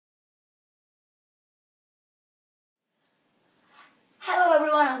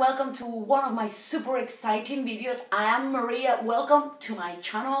everyone and welcome to one of my super exciting videos. I am Maria, welcome to my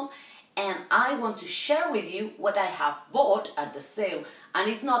channel, and I want to share with you what I have bought at the sale.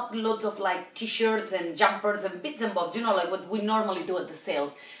 And it's not lots of like t-shirts and jumpers and bits and bobs, you know, like what we normally do at the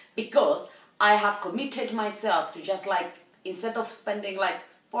sales, because I have committed myself to just like, instead of spending like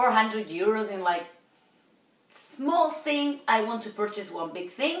 400 euros in like small things, I want to purchase one big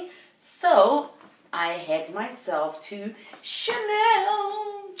thing. So I head myself to Chanel.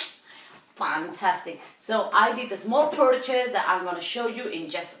 Fantastic. So I did a small purchase that I'm going to show you in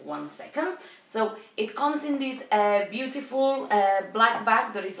just 1 second. So it comes in this beautiful black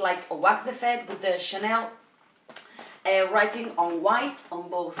bag. There is like a wax effect with the Chanel writing on white on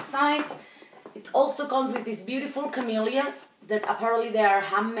both sides. It also comes with this beautiful camellia that apparently they are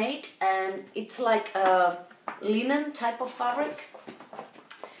handmade, and it's like a linen type of fabric.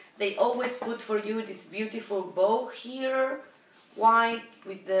 They always put for you this beautiful bow here, white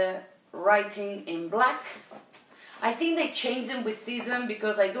with the writing in black. I think they change them with season,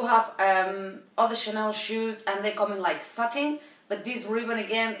 because I do have other Chanel shoes and they come in like satin, but this ribbon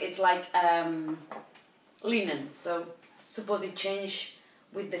again is like linen, so suppose it change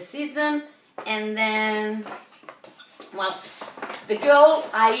with the season. And then, well, the girl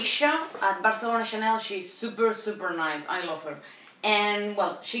Aisha at Barcelona Chanel, she's super nice. I love her. And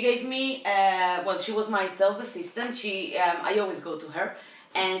well, she gave me, she was my sales assistant. I always go to her,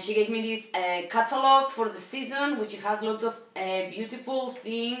 and she gave me this catalog for the season, which has lots of beautiful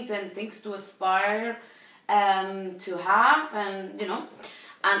things and things to aspire to have, and you know,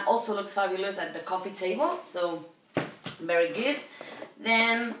 and also looks fabulous at the coffee table. So very good.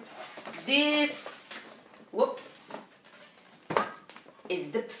 Then this,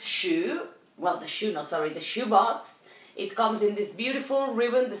 is the shoe. Well, the shoe box. It comes in this beautiful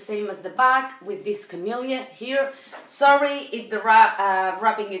ribbon, the same as the bag, with this camellia here. Sorry if the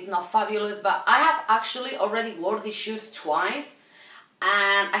wrapping is not fabulous, but I have actually already worn these shoes twice,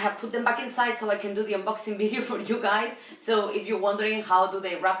 and I have put them back inside so I can do the unboxing video for you guys. So if you're wondering how do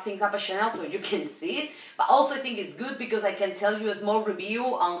they wrap things up at Chanel, so you can see it. But also I think it's good because I can tell you a small review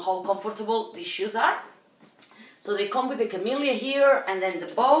on how comfortable these shoes are. So they come with the camellia here, and then the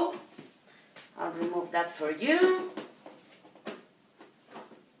bow. I'll remove that for you.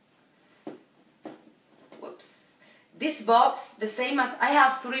 This box, the same as I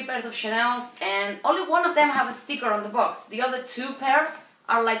have 3 pairs of Chanel, and only one of them have a sticker on the box. The other 2 pairs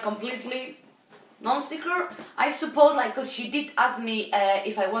are like completely non-sticker. I suppose like, because she did ask me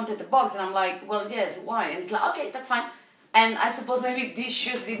if I wanted the box, and I'm like, well, yes, why? And it's like, okay, that's fine. And I suppose maybe these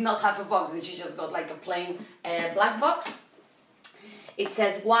shoes did not have a box and she just got like a plain black box. It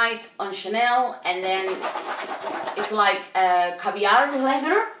says white on Chanel, and then it's like caviar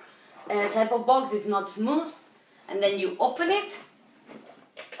leather type of box. It's not smooth. And then you open it.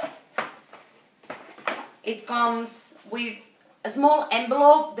 It comes with a small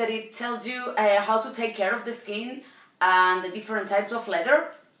envelope that it tells you how to take care of the skin and the different types of leather.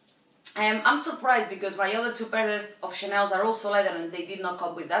 I'm surprised because my other 2 pairs of Chanel's are also leather and they did not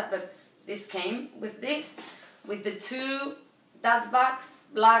come with that, but this came with this, with the 2 dust bags,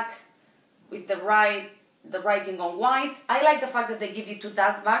 black, with the writing on white. I like the fact that they give you 2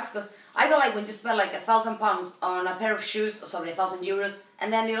 dust bags, because I don't like when you spend like £1,000 on a pair of shoes, sorry, 1,000 euros,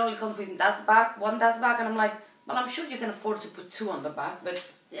 and then it only comes with one dust bag, and I'm like, well, I'm sure you can afford to put 2 on the back, but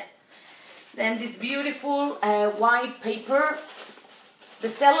yeah. Then this beautiful white paper. The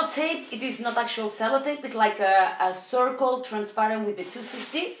sellotape, it is not actual sellotape, it's like a circle transparent with the 2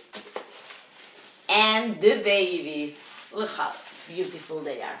 CCs. And the babies, look how beautiful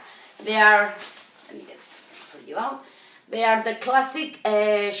they are. They are, let me get it for you out. They are the classic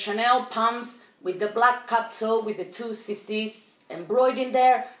Chanel pumps with the black capsule with the 2 CCs embroidered in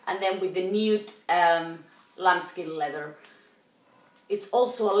there, and then with the nude lambskin leather. It's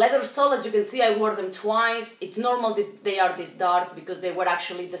also a leather sole. As you can see, I wore them twice. It's normal that they are this dark because they were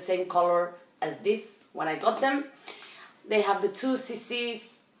actually the same color as this when I got them. They have the 2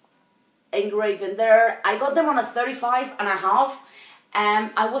 CCs engraved in there. I got them on a 35.5.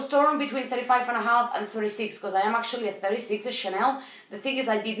 I was torn between 35.5 and 36 because I am actually a 36 at Chanel. The thing is,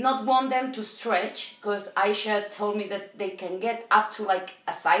 I did not want them to stretch because Aisha told me that they can get up to like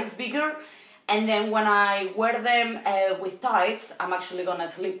a size bigger. And then when I wear them with tights, I'm actually gonna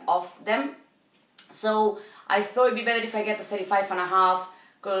slip off them. So I thought it'd be better if I get a 35.5,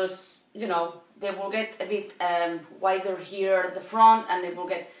 because, you know, they will get a bit wider here at the front and they will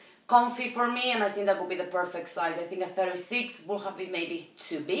get comfy for me, and I think that would be the perfect size. I think a 36 will have been maybe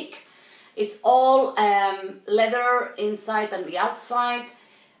too big. It's all leather inside and the outside.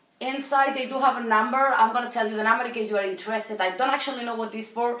 Inside they do have a number. I'm gonna tell you the number in case you are interested. I don't actually know what this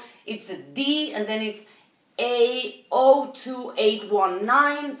is for. It's a D and then it's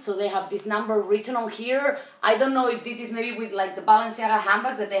A02819. So they have this number written on here. I don't know if this is maybe with like the Balenciaga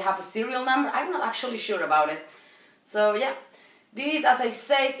handbags that they have a serial number. I'm not actually sure about it. So yeah, these, as I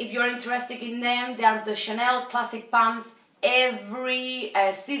said, if you're interested in them, they are the Chanel classic pumps. Every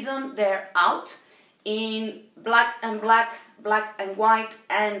season they're out in black and black, black and white,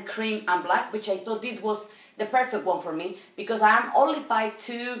 and cream and black, which I thought this was the perfect one for me because I am only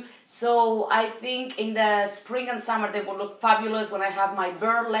 5'2", so I think in the spring and summer they will look fabulous when I have my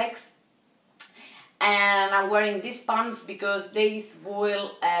bare legs. And I'm wearing these pants because these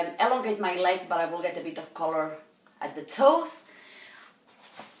will elongate my leg, but I will get a bit of color at the toes.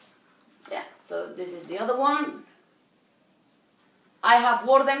 Yeah, so this is the other one. I have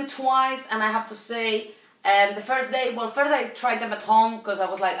worn them twice, and I have to say, the first day, well, first I tried them at home because I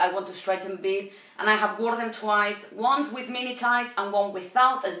was like, I want to straighten a bit, and I have worn them twice, once with mini tights and one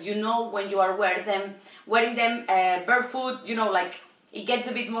without. As you know, when you are wearing them barefoot, you know, like it gets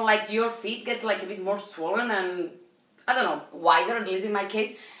a bit more like your feet gets like a bit more swollen and I don't know, wider, at least in my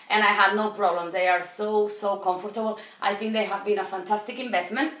case, and I had no problems. They are so comfortable. I think they have been a fantastic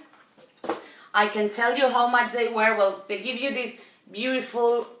investment. I can tell you how much they were. Well, they give you this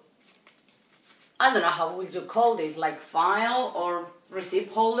beautiful, I don't know how would you call this, like file or receipt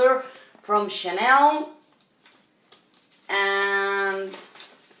holder from Chanel, and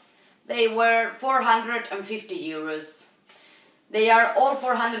they were 450 euros. They are all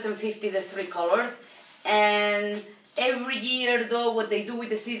 450, the three colors, and every year though what they do with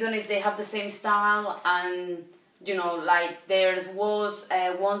the season is they have the same style, and you know, like theirs was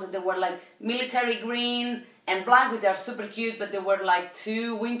ones that they were like military green and black, which are super cute, but they were like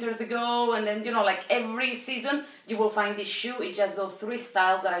 2 winters ago, and then, you know, like every season you will find this shoe. It's just those 3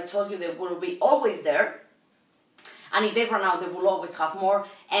 styles that I told you they will be always there, and if they run out they will always have more,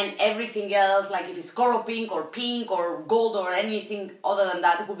 and everything else, like if it's coral pink or gold or anything other than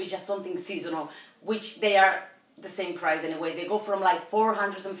that, it will be just something seasonal, which they are the same price anyway. They go from like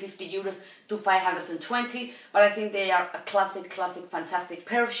 450 euros to 520, but I think they are a classic, fantastic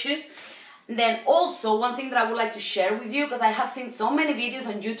pair of shoes. Then also, one thing that I would like to share with you, because I have seen so many videos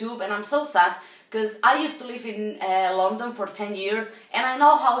on YouTube and I'm so sad, because I used to live in London for 10 years and I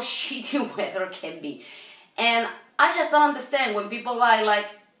know how shitty weather can be. And I just don't understand when people buy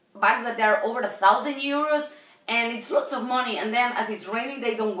like bags that they are over 1,000 euros and it's lots of money, and then as it's raining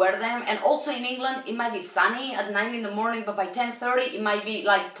they don't wear them. And also in England it might be sunny at 9 in the morning, but by 10:30 it might be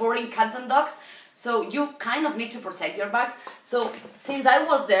like pouring cats and dogs. So you kind of need to protect your bags. So since I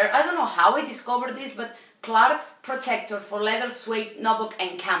was there, I don't know how I discovered this, but Clarks protector for leather, suede, nubuck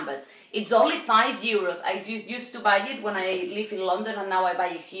and canvas. It's only 5 euros. I used to buy it when I live in London, and now I buy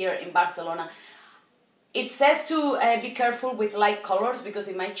it here in Barcelona. It says to be careful with light colors because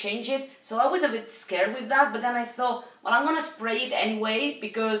it might change it. So I was a bit scared with that, but then I thought, well, I'm gonna spray it anyway,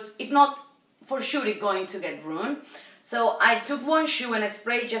 because if not, for sure it's going to get ruined. So I took one shoe and I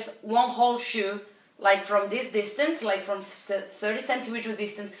sprayed just one whole shoe, like from this distance, like from 30 centimeters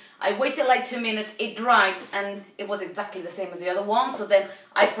distance. I waited like 2 minutes, it dried, and it was exactly the same as the other one. So then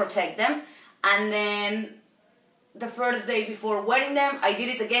I protect them, and then the first day before wearing them, I did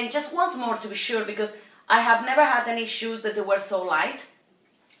it again just once more to be sure, because I have never had any shoes that they were so light.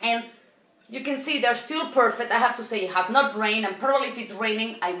 And you can see they're still perfect. I have to say it has not rained, and probably if it's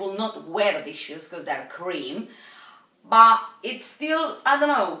raining I will not wear these shoes because they're cream. But it's still, I don't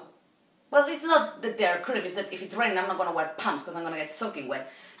know, well, it's not that they're cream, it's that if it's raining I'm not going to wear pumps because I'm going to get soaking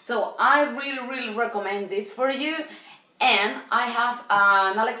wet. So I really recommend this for you. And I have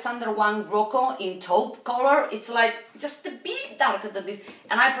an Alexander Wang Rocco in taupe color. It's like just a bit darker than this,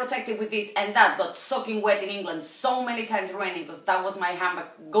 and I protected with this, and that got soaking wet in England so many times raining, because that was my handbag,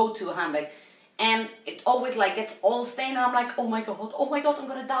 go-to handbag, and it always like gets all stained, and I'm like, oh my god, I'm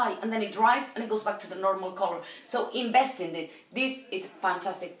gonna die, and then it dries and it goes back to the normal color. So invest in this. This is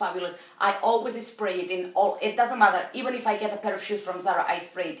fantastic, fabulous. I always spray it in all, it doesn't matter, even if I get a pair of shoes from Zara, I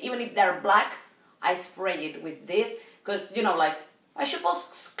spray it. Even if they're black, I spray it with this. Because, you know, like, I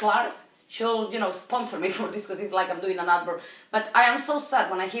suppose Clarks should, you know, sponsor me for this, because it's like I'm doing an advert. But I am so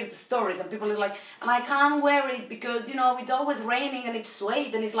sad when I hear the stories and people are like, and I can't wear it because, you know, it's always raining and it's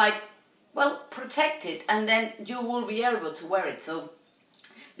suede, and it's like, well, protect it and then you will be able to wear it. So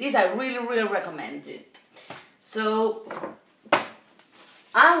these I really recommend it. So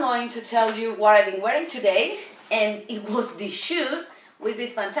I'm going to tell you what I've been wearing today, and it was these shoes with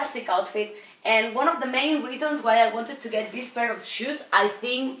this fantastic outfit. And one of the main reasons why I wanted to get this pair of shoes, I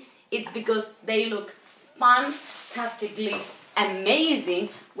think it's because they look fantastically amazing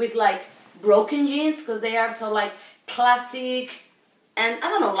with like broken jeans, because they are so like classic and I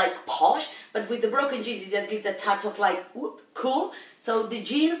don't know, like posh, but with the broken jeans it just gives a touch of like whoop, cool. So the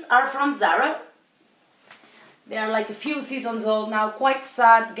jeans are from Zara. They are like a few seasons old now, quite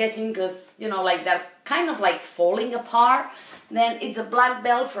sad getting, because you know, like they're kind of like falling apart. Then it's a black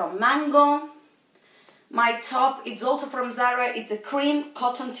belt from Mango. My top, it's also from Zara. It's a cream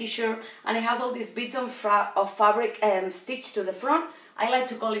cotton t-shirt and it has all these bits of fabric stitched to the front. I like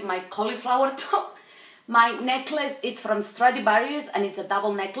to call it my cauliflower top. My necklace, it's from Stradivarius and it's a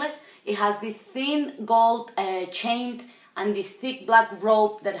double necklace. It has this thin gold chain and this thick black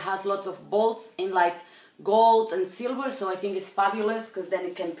rope that has lots of bolts in like gold and silver. So I think it's fabulous because then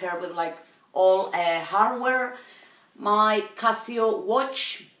it can pair with like all hardware. My Casio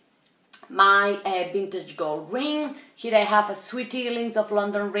watch. My vintage gold ring. Here I have a Sweetie Links of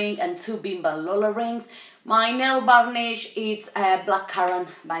London ring and 2 Bimba Lola rings. My nail varnish, it's Black Currant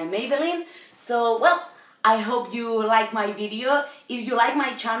by Maybelline. So, well, I hope you like my video. If you like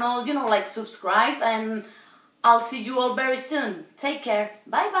my channel, you know, like subscribe, and I'll see you all very soon. Take care.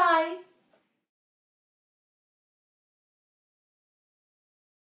 Bye bye.